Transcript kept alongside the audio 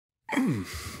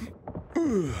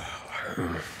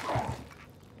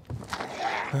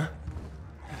Huh?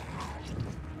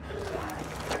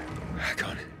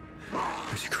 Icon.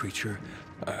 There's a creature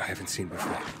I haven't seen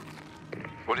before.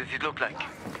 What does it look like?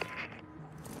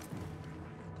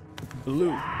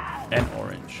 Blue and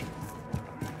orange.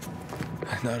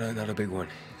 Not a big one.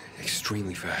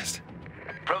 Extremely fast.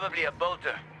 Probably a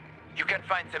bolter. You can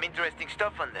find some interesting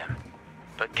stuff on them.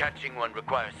 But catching one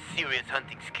requires serious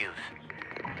hunting skills.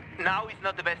 Now is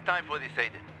not the best time for this,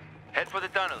 Aiden. Head for the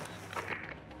tunnels.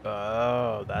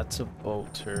 Oh, that's a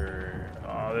bolter.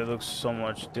 Oh, they look so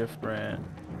much different.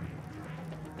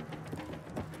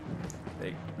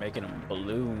 They making them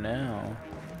blue now.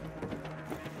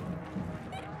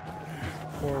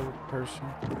 Poor person.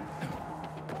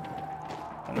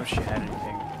 I don't know if she had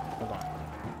anything. Hold on.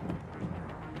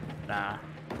 Nah.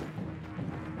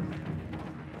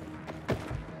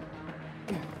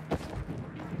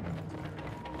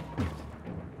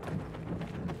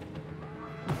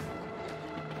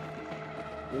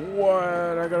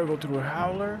 What? I gotta go through a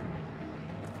howler?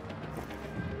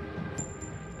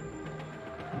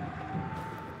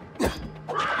 No!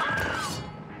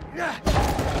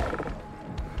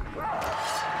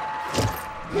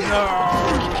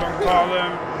 Don't call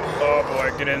them. Oh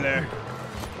boy, get in there.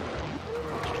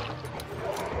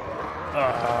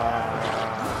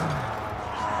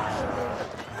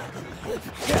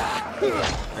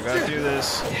 I gotta do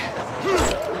this.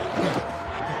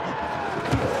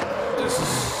 This is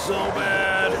so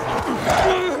bad.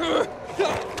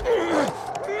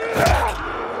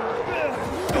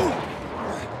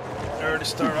 I already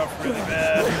start off really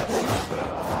bad.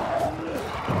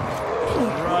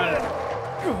 Run.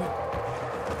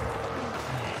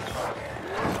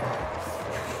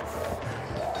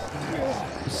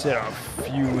 Set a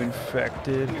few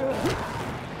infected.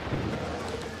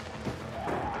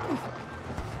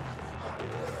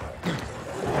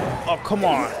 Oh, come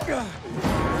on.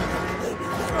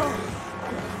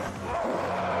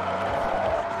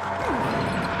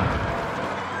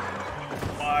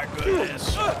 My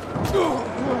goodness.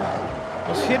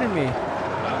 What's hitting me?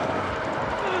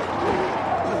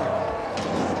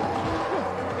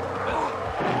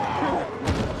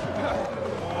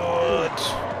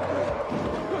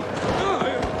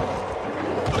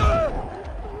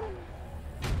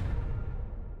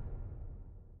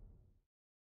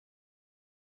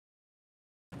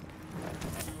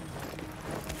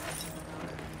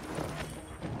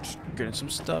 Getting some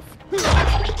stuff.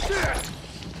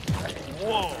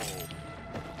 Whoa!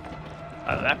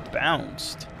 That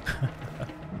bounced.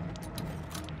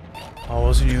 I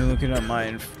wasn't even looking at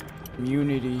my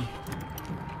immunity.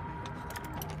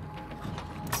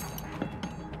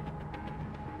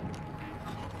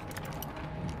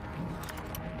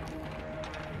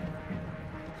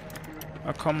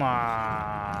 Oh, come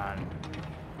on.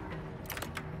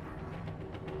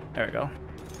 There we go.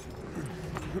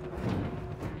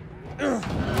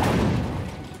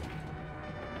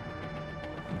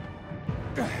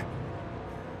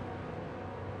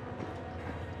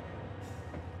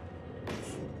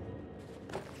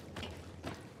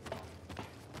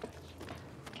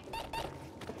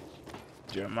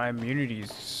 Yeah, my immunity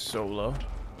is so low.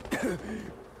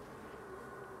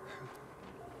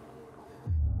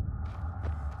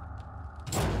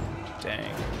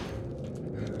 Dang.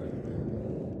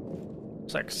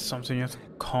 It's like something you have to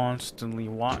constantly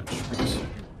watch because if you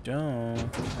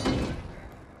don't.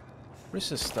 What is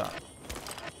this stuff?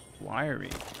 Wiry.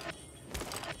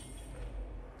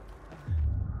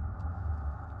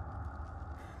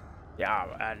 Yeah,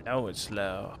 I know it's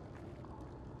low.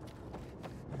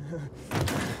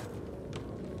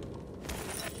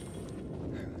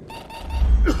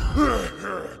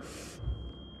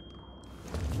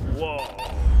 Whoa,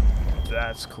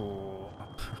 that's cool.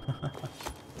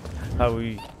 How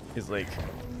he is like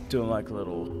doing like a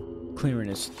little clearing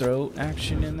his throat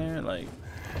action in there, like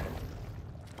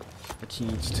he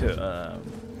needs to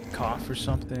cough or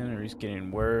something, or he's getting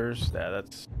worse.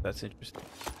 That's interesting.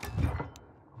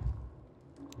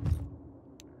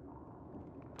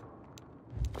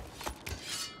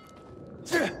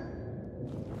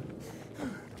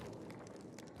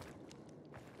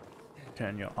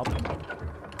 Turn you up.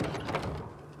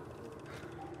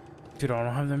 Dude, I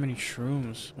don't have that many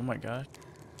shrooms. Oh my god.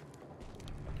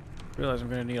 Realize I'm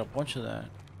gonna need a bunch of that.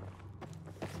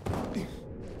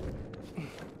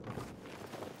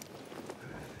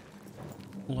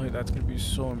 Like, that's gonna be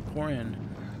so important.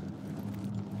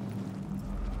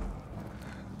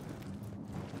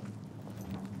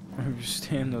 If you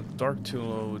stay in the dark too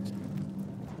low, it's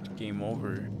game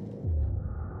over.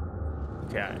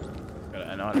 Okay,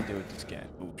 I know how to deal with this guy.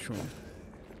 Oh, shroom.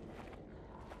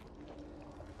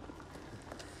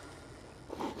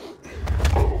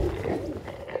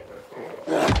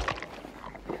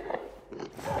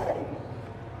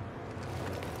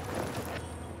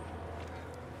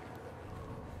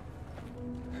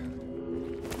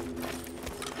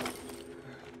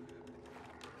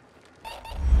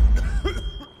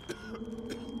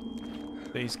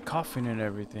 he's coughing and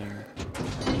everything.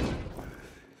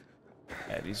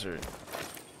 Yeah, these are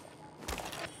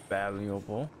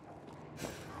valuable.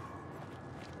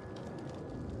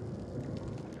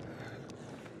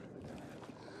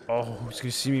 Oh, he's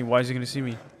gonna see me. Why is he gonna see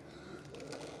me?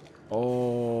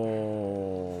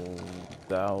 Oh,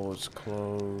 that was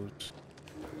close.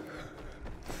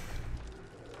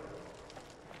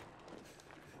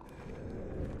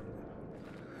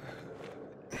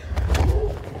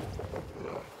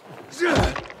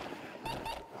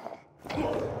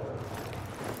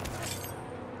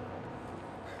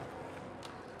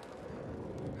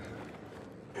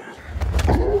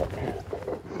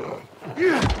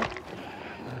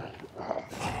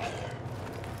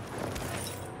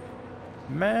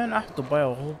 Man, I have to buy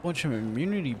a whole bunch of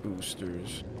immunity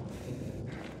boosters.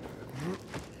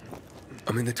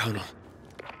 I'm in the tunnel.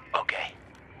 Okay.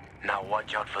 Now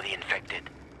watch out for the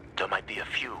infected. There might be a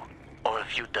few, or a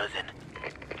few dozen.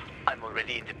 I'm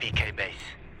already in the PK base.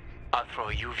 I'll throw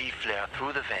a UV flare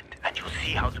through the vent, and you'll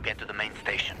see how to get to the main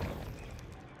station.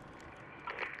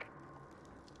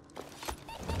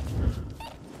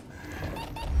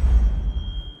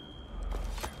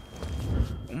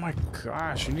 Oh my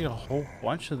gosh, you need a whole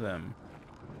bunch of them.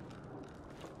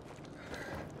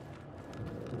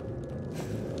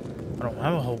 I don't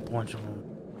have a whole bunch of them.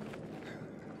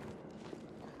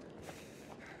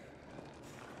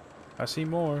 I see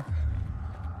more.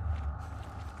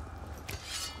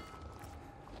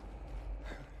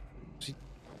 See,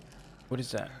 what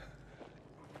is that?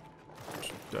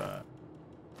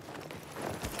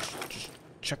 Just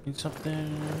checking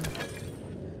something.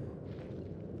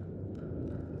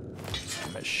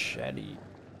 Machete.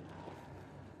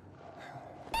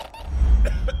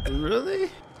 Really?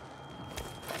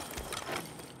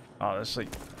 Oh, that's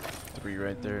like 3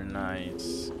 right there.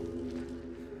 Nice.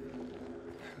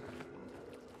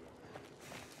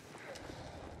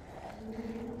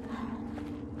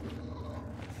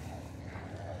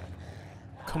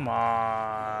 Come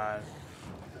on.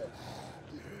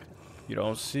 You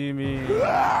don't see me.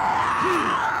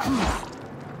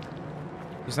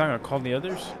 He's not gonna call the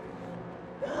others?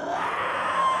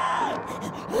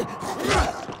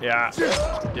 Yeah.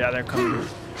 Yeah, they're coming.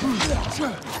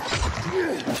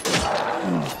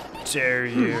 Dare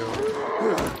you.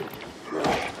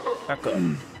 Back up.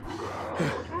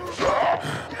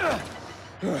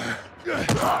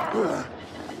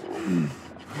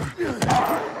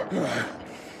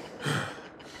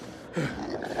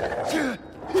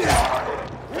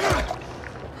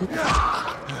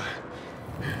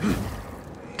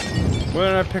 Where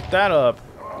did I pick that up?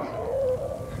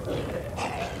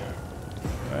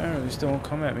 Well, they still won't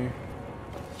come at me.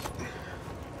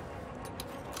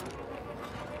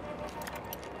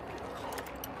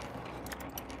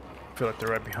 I feel like they're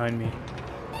right behind me.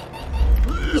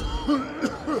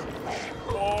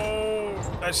 Oh,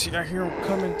 I hear them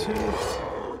coming too.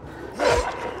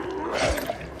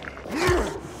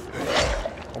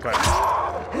 Okay.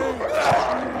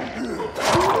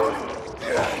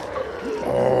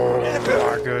 Oh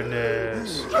my goodness.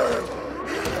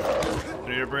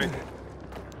 Need a break?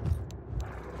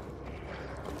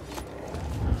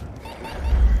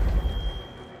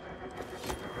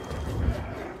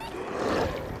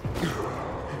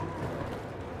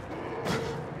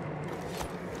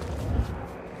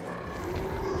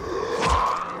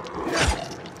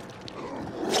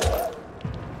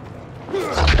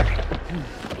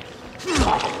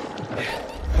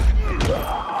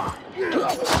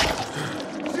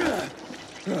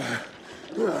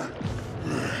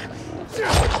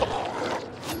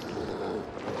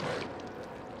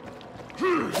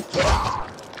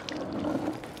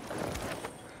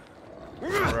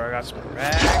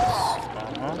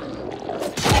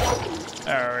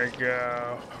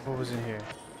 What was in here?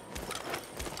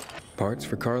 Parts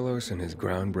for Carlos and his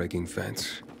groundbreaking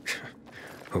fence.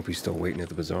 Hope he's still waiting at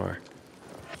the bazaar.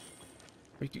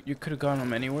 You could have gone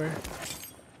him anywhere.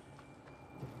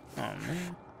 Oh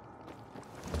man.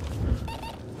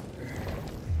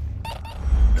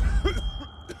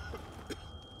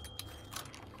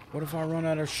 What if I run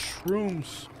out of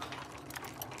shrooms?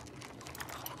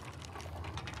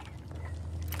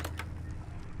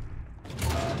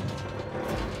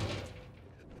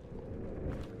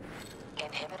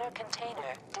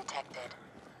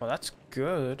 Well, that's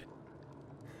good.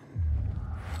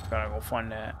 Gotta go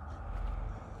find that.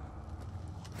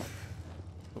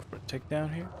 Go for a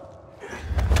takedown here.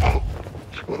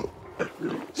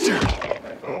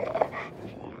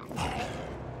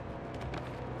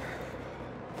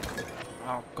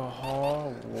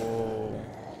 Alcohol. Whoa.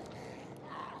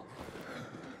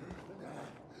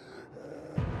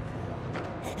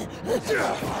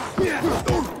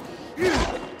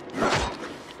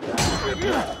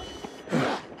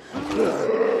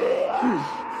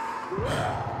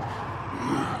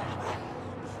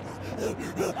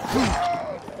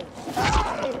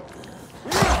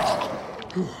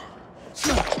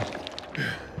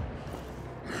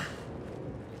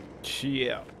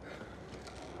 Yeah.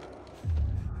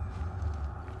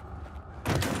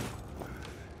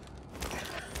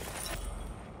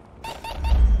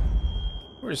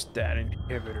 Where's that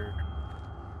inhibitor?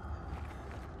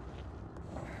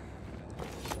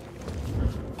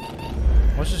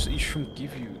 What does each room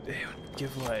give you? They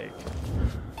give like...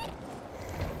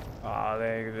 Ah,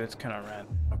 that's kind of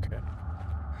random. Okay.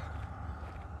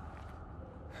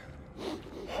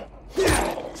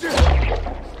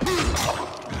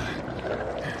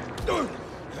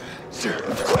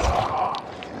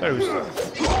 I was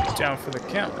down for the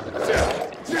count.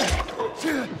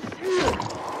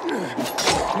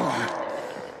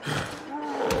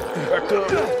 Back up.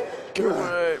 Get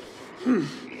away.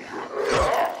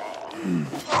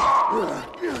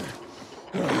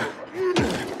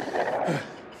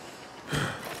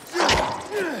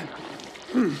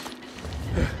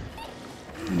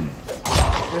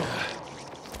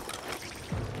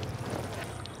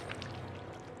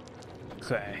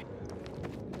 Okay.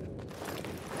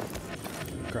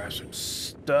 Grab some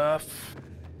stuff.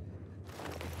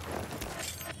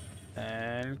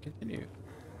 And continue.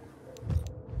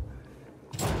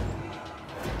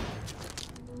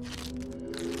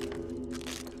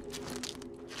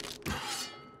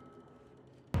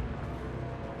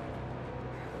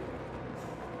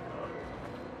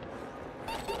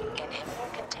 Inhibitor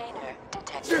container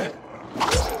detected.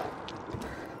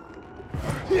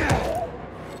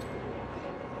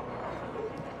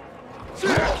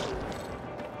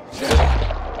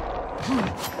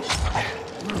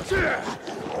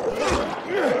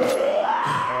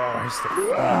 Oh, he's the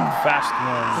fast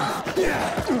one.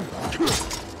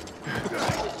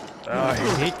 Oh, I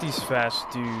hate these fast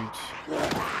dudes.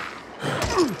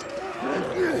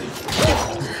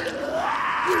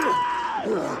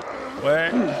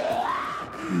 Where?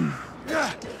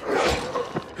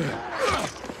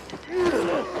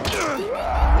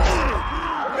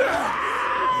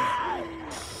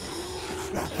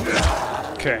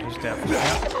 Okay, he's down.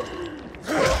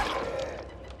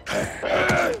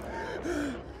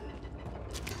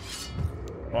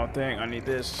 One thing, I need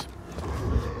this.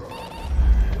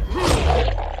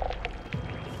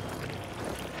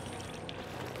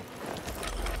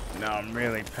 Now I'm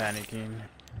really panicking.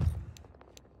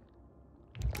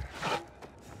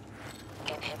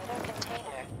 Inhibitor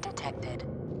container detected.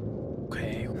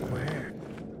 Okay, where?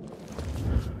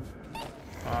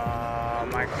 Oh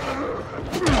my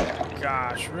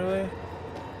gosh, really?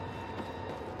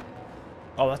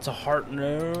 Oh, that's a hard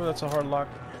no, that's a hard lock.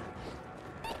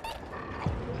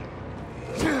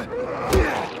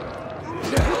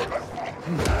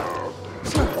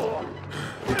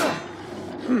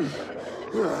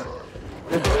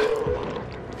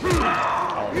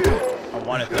 I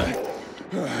wanted that.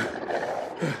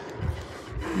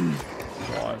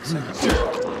 1 second.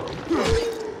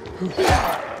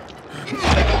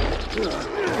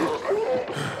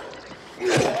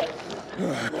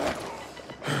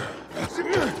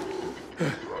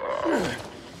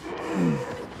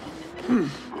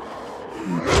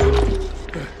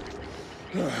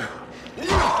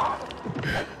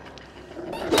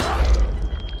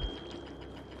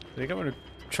 I think I'm gonna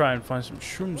try and find some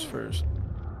shrooms first.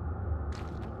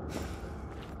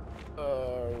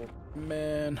 Oh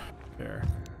man, there.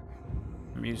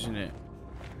 I'm using it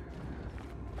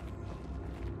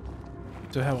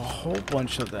to have a whole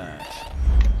bunch of that.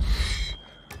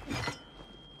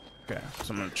 Okay,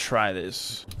 so I'm gonna try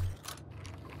this.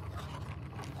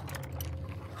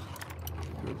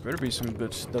 There better be some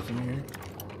good stuff in here.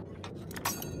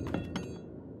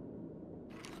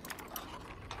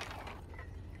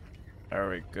 There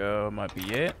we go, might be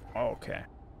it. Oh, okay.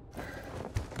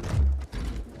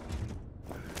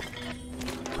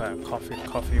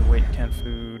 Coffee, weight, canned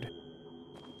food.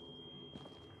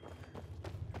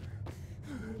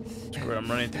 That's what I'm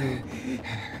running through.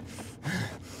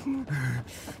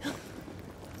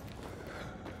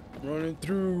 Running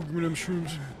through, give me them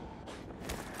shrooms.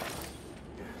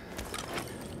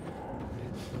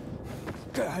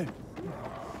 God.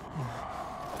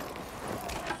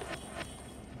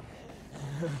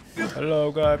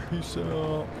 Hello, guy. Peace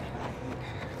out.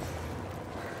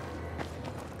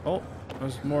 Oh,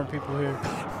 there's more people here.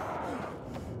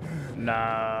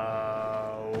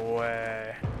 No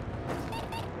way.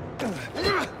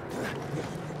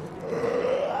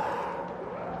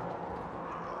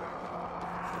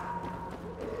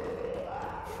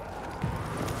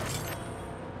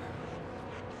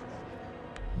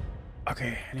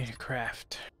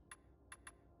 craft.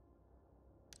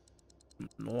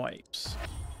 Wipes.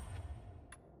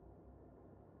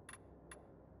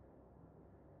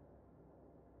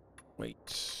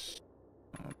 Wait.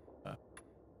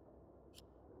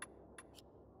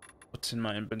 What's in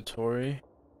my inventory?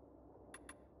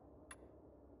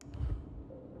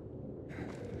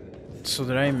 So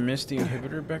did I miss the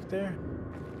inhibitor back there?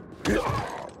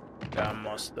 Yeah, I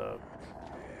must have.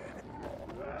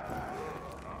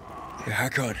 Yeah,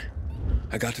 hack on.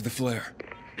 I got to the flare.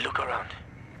 Look around.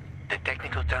 The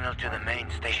technical tunnel to the main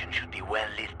station should be well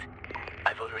lit.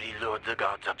 I've already lured the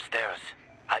guards upstairs.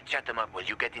 I'll chat them up while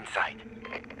you get inside.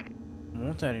 I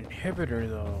want that inhibitor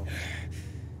though.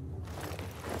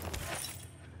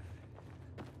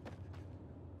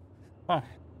 Huh.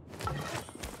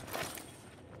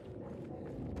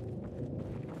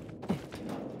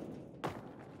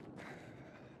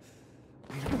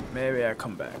 Maybe I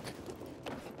come back.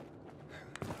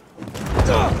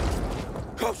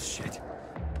 Oh, shit.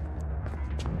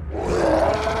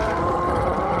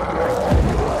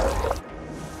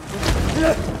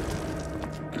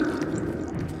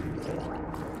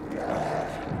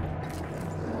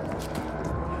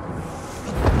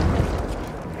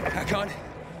 Hack on.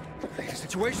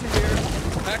 Situation here.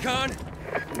 Hack on.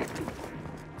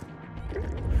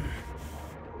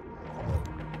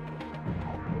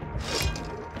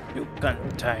 You can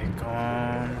take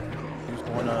on. Who's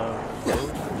gonna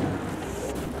load?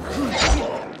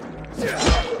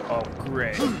 Oh,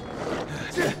 great.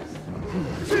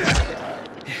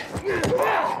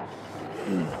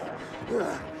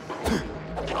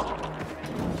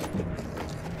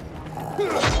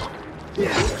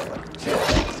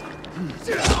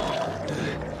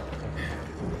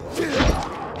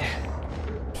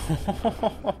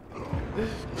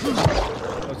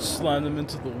 Let's slide them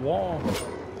into the wall.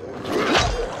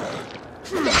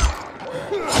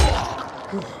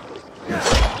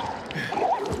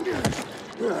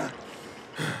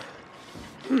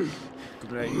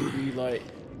 Great UV light.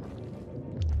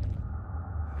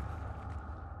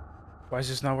 Why is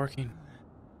this not working?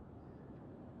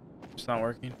 It's not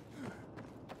working.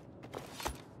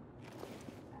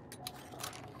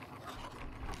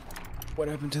 What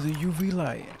happened to the UV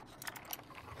light?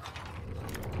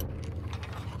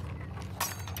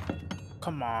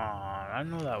 Come on, I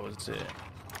know that was it.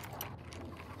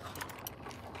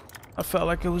 I felt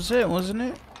like it was it, wasn't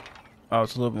it? Oh,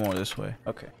 it's a little bit more this way.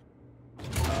 Okay.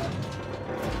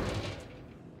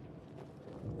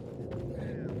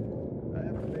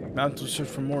 Now to search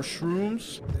for more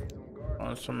shrooms. Oh,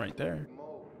 there's some right there.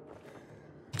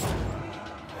 Oh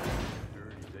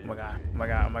my god, oh my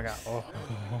god, oh my god. Oh.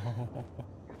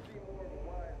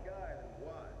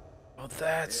 Oh,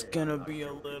 that's gonna be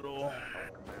a little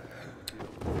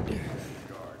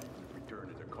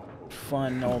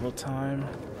fun all the time.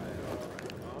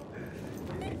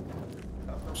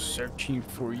 Searching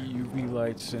for UV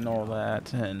lights and all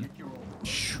that, and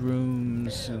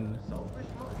shrooms, and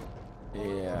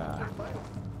yeah.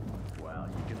 Well,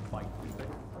 you can fight me.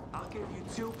 I'll give you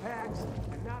 2 packs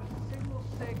and not a single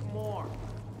cent more.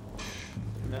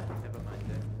 Nah, never mind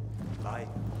that. Lie.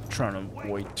 Trying to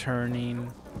avoid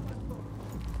turning.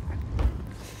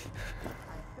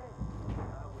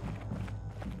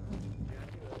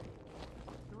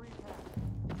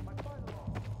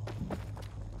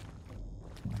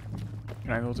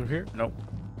 Can I go through here? Nope.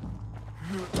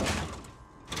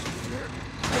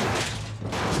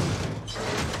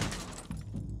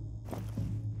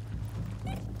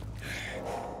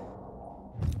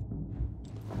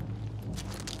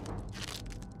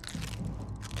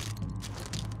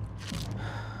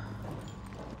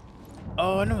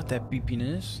 Oh, I know what that beeping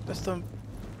is. That's the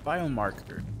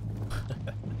biomarker.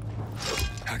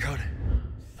 Hack on.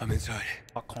 I'm inside.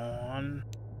 Fuck on.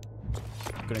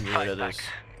 I'm gonna get rid of this.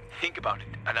 Think about it,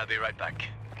 and I'll be right back.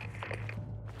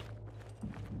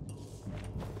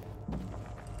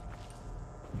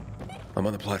 I'm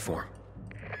on the platform.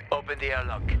 Open the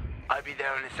airlock. I'll be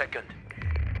there in a second.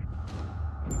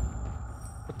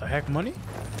 What the heck, money?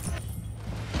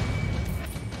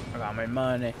 I got my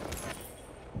money.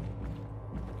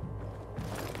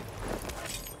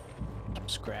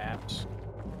 Scraps.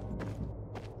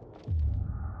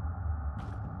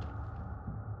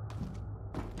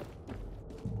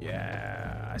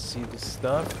 Yeah, I see the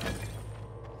stuff.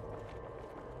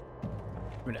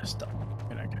 Give me that stuff.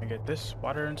 Can I get this?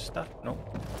 Water and stuff? Nope.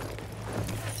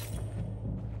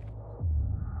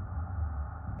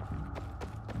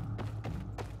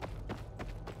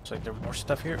 Looks like there's more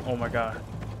stuff here. Oh my god.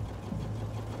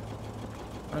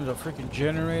 There's a freaking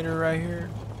generator right here.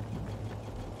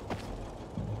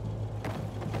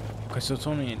 Okay, so it's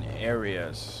only in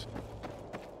areas.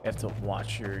 You have to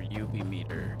watch your UV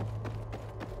meter.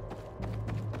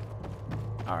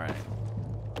 Alright.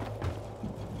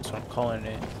 So I'm calling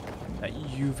it a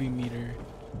UV meter.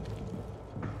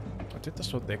 I think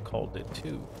that's what they called it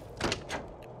too.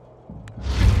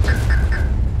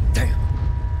 Damn.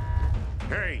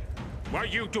 Hey,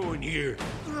 what you doing here?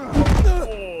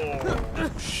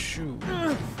 Oh, shoot.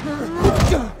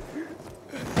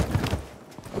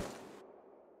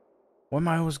 Why am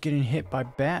I always getting hit by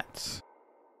bats?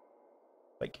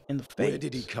 Like in the face. Where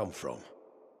did he come from?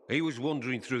 He was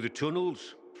wandering through the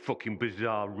tunnels. Fucking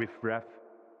bizarre riffraff.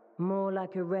 More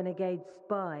like a renegade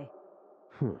spy.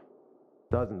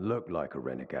 Doesn't look like a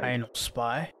renegade. I ain't no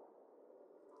spy.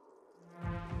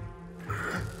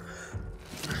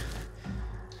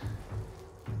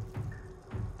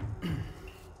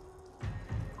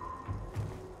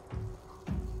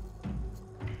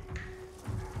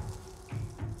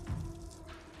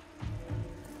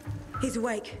 He's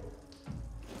awake.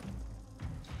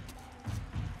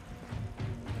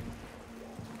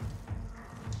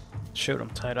 Shoot, I'm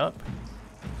tied up.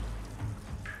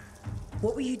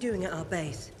 What were you doing at our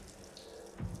base?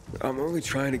 I'm only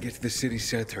trying to get to the city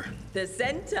center. The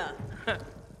center?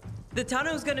 The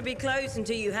tunnel's gonna be closed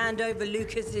until you hand over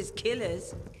Lucas's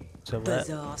killers. So what?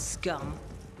 Bizarre scum.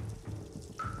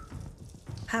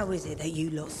 How is it that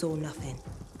you lot saw nothing,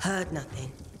 heard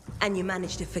nothing, and you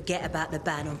managed to forget about the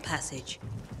ban on passage?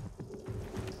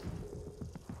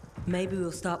 Maybe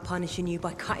we'll start punishing you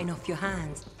by cutting off your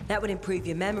hands. That would improve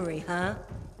your memory, huh?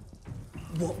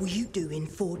 What were you doing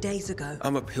 4 days ago?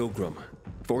 I'm a pilgrim.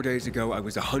 4 days ago, I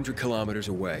was 100 kilometers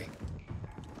away.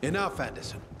 Enough,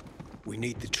 Anderson. We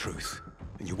need the truth,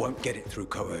 and you won't get it through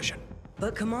coercion.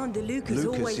 But Commander Lucas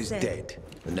always Lucas is said... dead,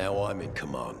 and now I'm in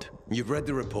command. You've read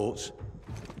the reports?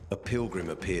 A pilgrim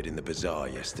appeared in the bazaar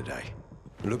yesterday.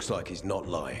 Looks like he's not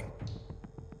lying.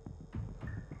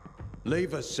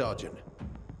 Leave us, Sergeant.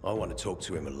 I want to talk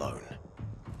to him alone.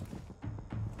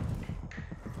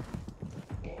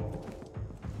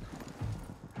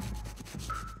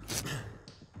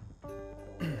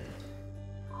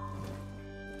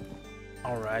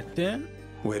 All right then.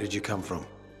 Where did you come from?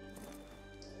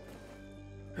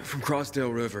 From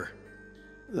Crossdale River.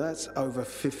 That's over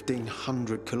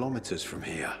 1,500 kilometers from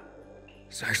here.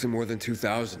 It's actually more than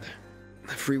 2,000.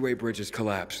 The freeway bridges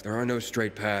collapsed. There are no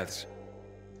straight paths.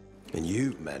 And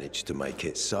you've managed to make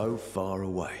it so far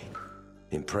away.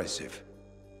 Impressive.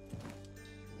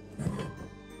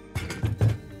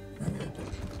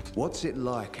 What's it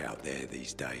like out there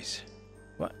these days?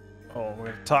 What? Oh, we're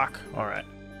gonna talk. All right.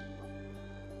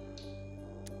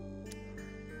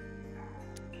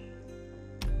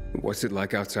 What's it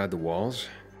like outside the walls?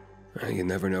 You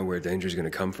never know where danger's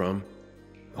gonna come from.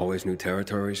 Always new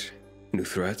territories, new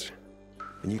threats.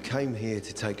 And you came here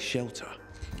to take shelter?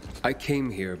 I came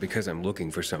here because I'm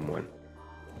looking for someone.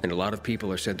 And a lot of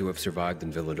people are said to have survived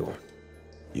in Villador.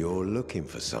 You're looking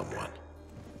for someone?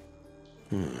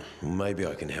 Maybe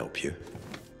I can help you,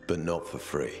 but not for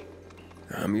free.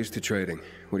 I'm used to trading.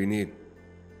 What do you need?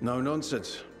 No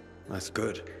nonsense. That's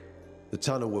good. The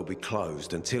tunnel will be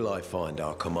closed until I find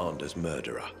our commander's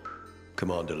murderer,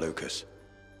 Commander Lucas.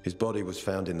 His body was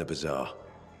found in the bazaar,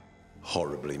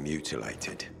 horribly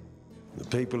mutilated. The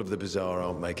people of the bazaar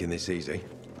aren't making this easy.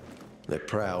 They're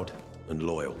proud and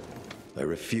loyal. They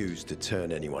refuse to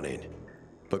turn anyone in.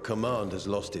 But command has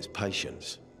lost its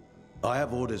patience. I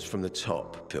have orders from the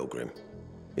top, Pilgrim.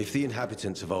 If the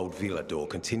inhabitants of Old Villador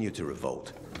continue to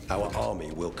revolt, our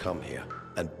army will come here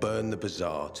and burn the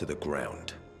bazaar to the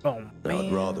ground. Oh, Now, I'd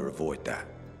man. rather avoid that.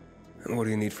 What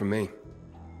do you need from me?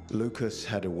 Lucas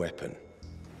had a weapon.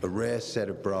 A rare set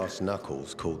of brass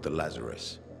knuckles called the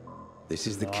Lazarus. This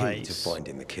is the key to Nice.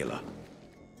 finding the killer.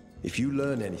 If you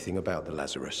learn anything about the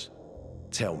Lazarus,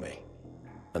 tell me,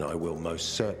 and I will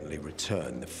most certainly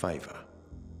return the favor.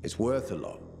 It's worth a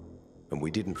lot, and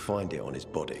we didn't find it on his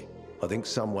body. I think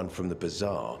someone from the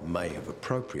bazaar may have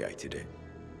appropriated it.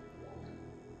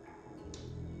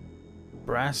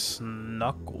 Brass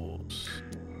knuckles.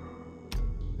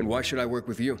 And why should I work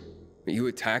with you? You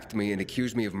attacked me and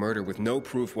accused me of murder with no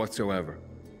proof whatsoever.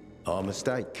 Our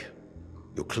mistake.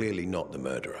 You're clearly not the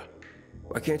murderer.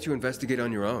 Why can't you investigate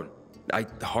on your own? I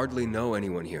hardly know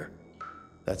anyone here.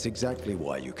 That's exactly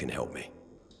why you can help me.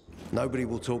 Nobody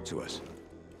will talk to us.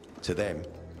 To them,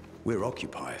 we're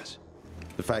occupiers.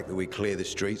 The fact that we clear the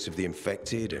streets of the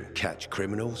infected and catch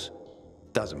criminals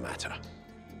doesn't matter.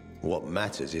 What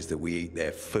matters is that we eat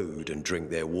their food and drink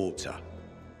their water.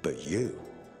 But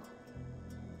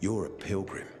you're a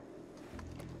pilgrim.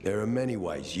 There are many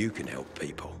ways you can help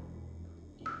people.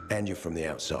 And you're from the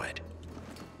outside.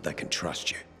 They can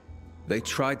trust you. They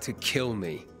tried to kill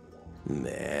me.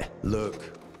 Nah,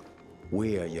 look.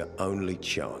 We are your only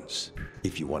chance.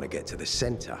 If you want to get to the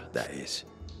center, that is.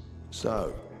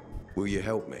 So, will you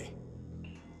help me?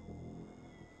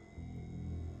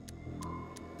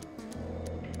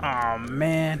 Oh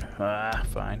man.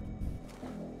 Fine.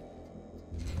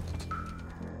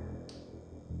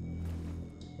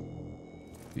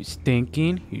 He's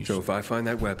thinking. So if I find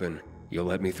that weapon, you'll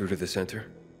let me through to the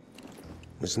center?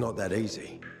 It's not that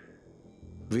easy.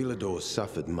 Villador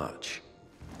suffered much.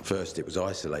 First, it was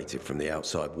isolated from the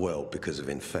outside world because of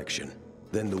infection.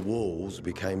 Then the walls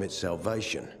became its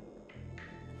salvation.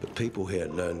 But people here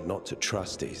learned not to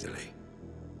trust easily.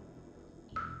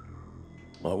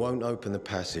 I won't open the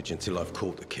passage until I've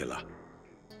caught the killer.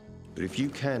 But if you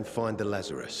can find the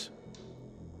Lazarus,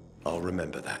 I'll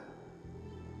remember that.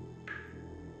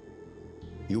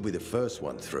 You'll be the first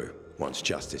one through, once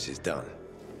justice is done.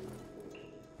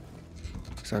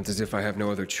 Sounds as if I have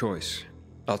no other choice.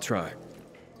 I'll try.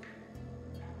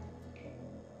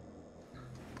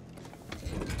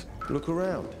 Look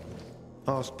around.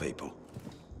 Ask people.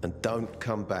 And don't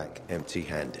come back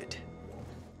empty-handed.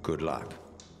 Good luck.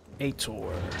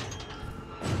 Aitor.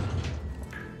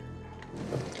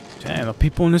 Damn, the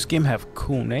people in this game have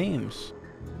cool names.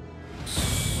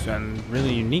 And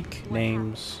really unique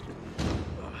names.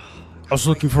 I was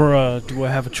looking for a do I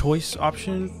have a choice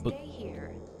option, but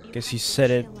I guess he said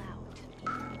it.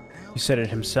 He said it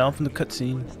himself in the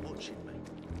cutscene.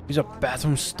 These are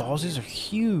bathroom stalls. These are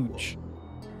huge.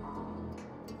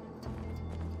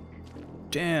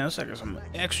 Damn, that's like some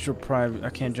extra private. I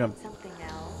can't jump.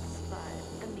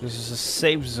 This is a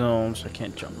safe zone, so I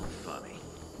can't jump.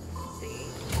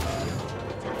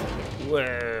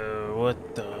 Whoa,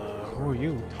 what the? Who are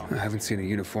you? I haven't seen a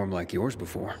uniform like yours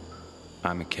before.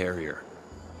 I'm a carrier.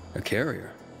 A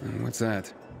carrier? What's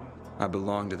that? I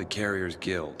belong to the Carriers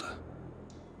Guild.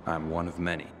 I'm one of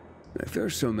many. If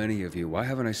there's so many of you, why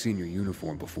haven't I seen your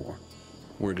uniform before?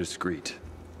 We're discreet.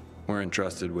 We're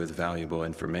entrusted with valuable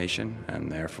information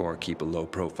and therefore keep a low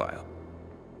profile.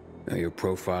 Now, your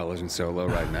profile isn't so low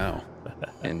right now.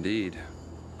 Indeed.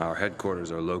 Our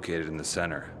headquarters are located in the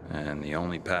center, and the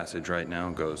only passage right now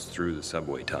goes through the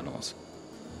subway tunnels.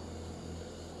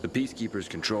 The peacekeepers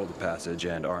control the passage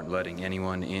and aren't letting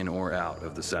anyone in or out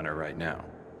of the center right now.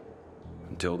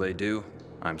 Until they do,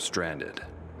 I'm stranded.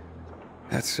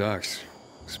 That sucks,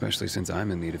 especially since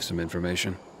I'm in need of some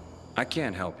information. I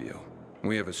can't help you.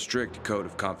 We have a strict code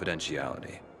of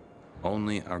confidentiality.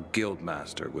 Only our guild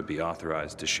master would be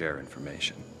authorized to share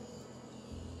information.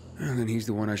 Well, then he's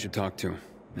the one I should talk to.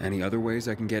 Any other ways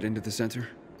I can get into the center?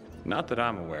 Not that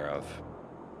I'm aware of.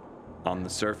 On the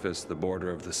surface, the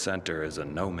border of the center is a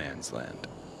no-man's land.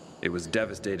 It was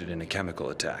devastated in a chemical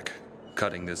attack,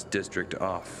 cutting this district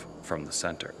off from the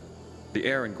center. The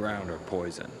air and ground are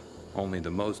poison. Only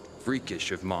the most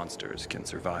freakish of monsters can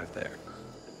survive there.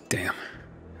 Damn.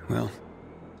 Well,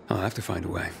 I'll have to find a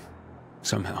way.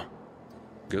 Somehow.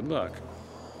 Good luck.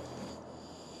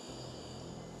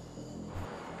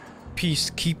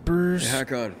 Peacekeepers. Hey,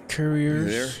 Hakon. Couriers.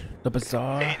 You there? The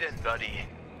bazaar. Hey then, buddy.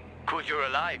 Good you're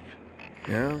alive.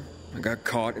 Yeah? I got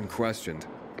caught and questioned.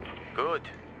 Good.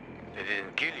 They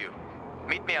didn't kill you.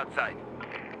 Meet me outside.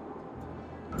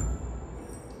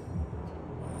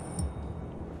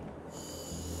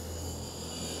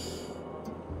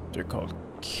 They're called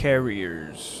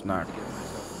carriers, not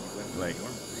like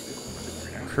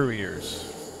couriers.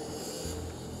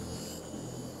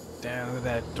 Damn, look at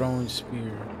that throwing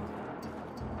spear.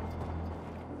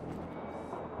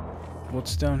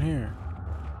 What's down here?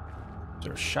 Is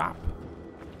there a shop?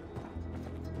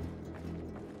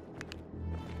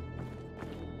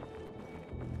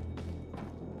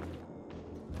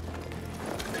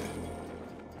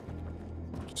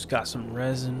 Just got some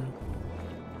resin.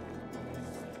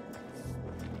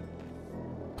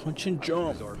 Punch and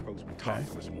jump. Our folks will talk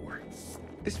to us more.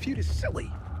 This feud is silly.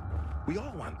 We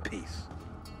all want peace.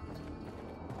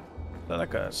 Is that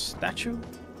like a statue?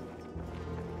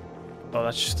 Oh,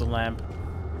 that's just a lamp.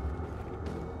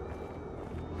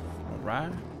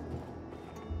 Alright.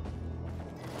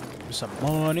 Give me some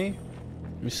money.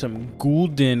 Give me some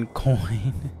golden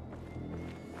coin.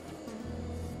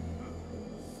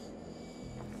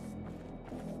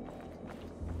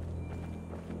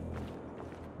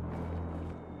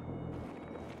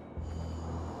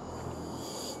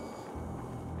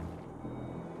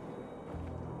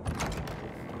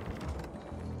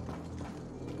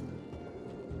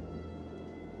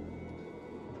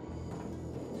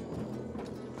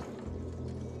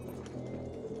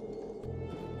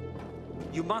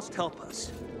 You must help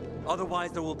us.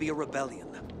 Otherwise, there will be a rebellion.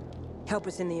 Help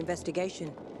us in the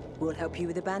investigation. We'll help you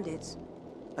with the bandits.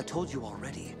 I told you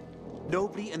already.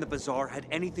 Nobody in the bazaar had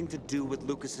anything to do with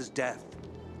Lucas's death.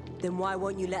 Then why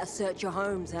won't you let us search your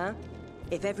homes, huh?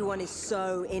 If everyone is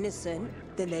so innocent,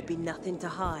 then there'd be nothing to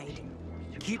hide.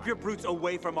 Keep your brutes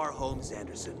away from our homes,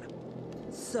 Anderson.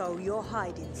 So you're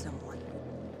hiding someone.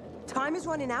 Time is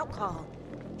running out, Carl.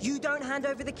 You don't hand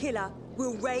over the killer,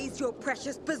 we'll raise your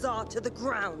precious bazaar to the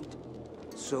ground.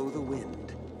 Sow the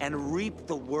wind and reap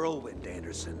the whirlwind,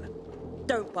 Anderson.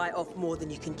 Don't bite off more than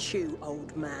you can chew,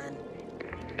 old man.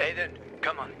 Aiden,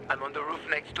 come on. I'm on the roof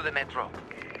next to the metro.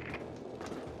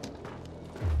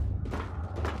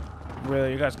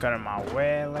 Really, you guys got in my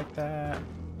way like that?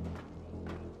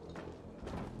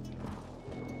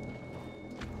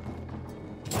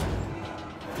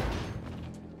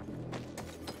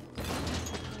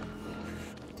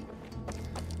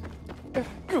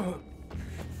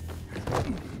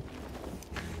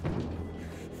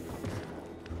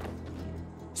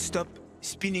 Stop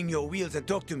spinning your wheels and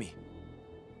talk to me.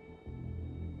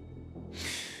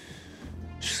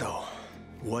 So,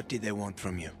 what did they want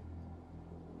from you?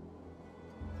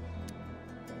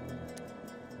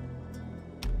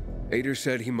 Aitor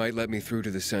said he might let me through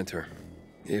to the center,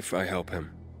 if I help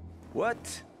him.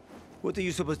 What? What are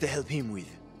you supposed to help him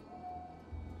with?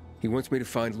 He wants me to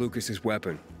find Lucas's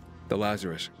weapon, the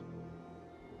Lazarus.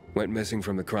 Went missing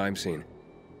from the crime scene.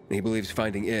 And he believes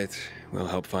finding it will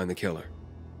help find the killer.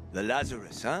 The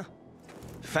Lazarus, huh?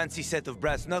 Fancy set of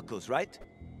brass knuckles, right?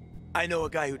 I know a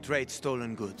guy who trades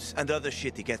stolen goods and other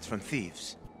shit he gets from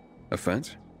thieves. A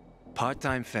fence?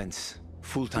 Part-time fence,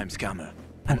 full-time scammer.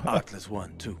 An artless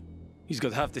one, too. He's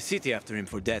got half the city after him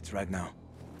for debts right now.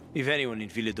 If anyone in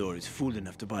Villador is fool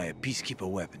enough to buy a peacekeeper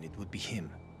weapon, it would be him.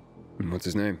 And what's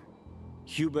his name?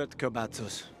 Hubert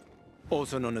Kerbatzos,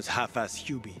 also known as Half-Ass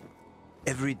Hubie.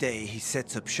 Every day he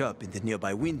sets up shop in the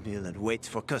nearby windmill and waits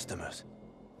for customers.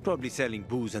 Probably selling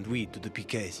booze and weed to the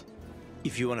PKs.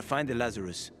 If you want to find the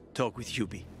Lazarus, talk with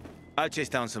Hubie. I'll chase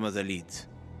down some other leads.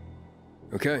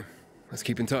 Okay, let's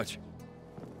keep in touch.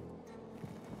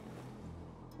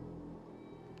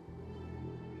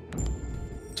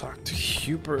 Talk to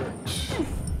Hubert.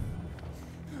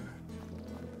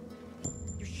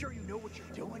 You sure you know what you're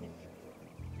doing?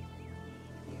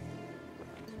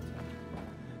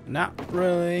 Not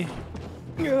really.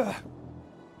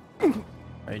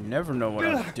 I never know what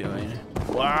I'm doing.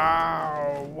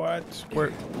 Wow, what?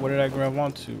 What did I grab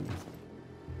onto?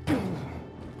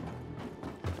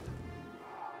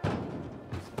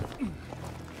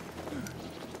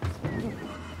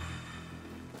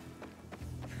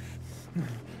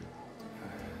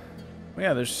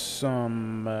 Yeah, there's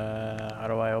some, how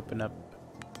do I open up?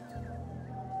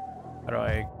 How do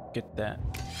I get that?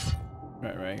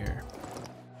 Right here.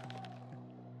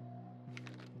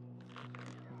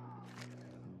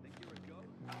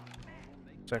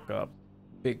 It's like a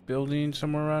big building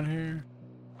somewhere around here.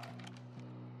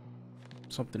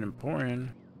 Something important.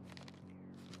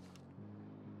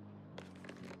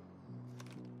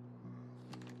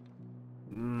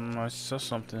 I saw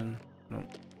something. Nope.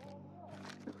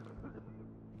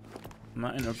 I'm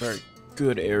not in a very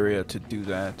good area to do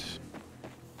that.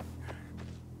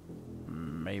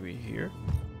 Maybe here.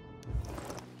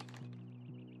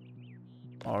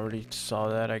 Already saw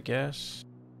that, I guess.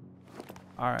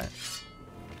 All right.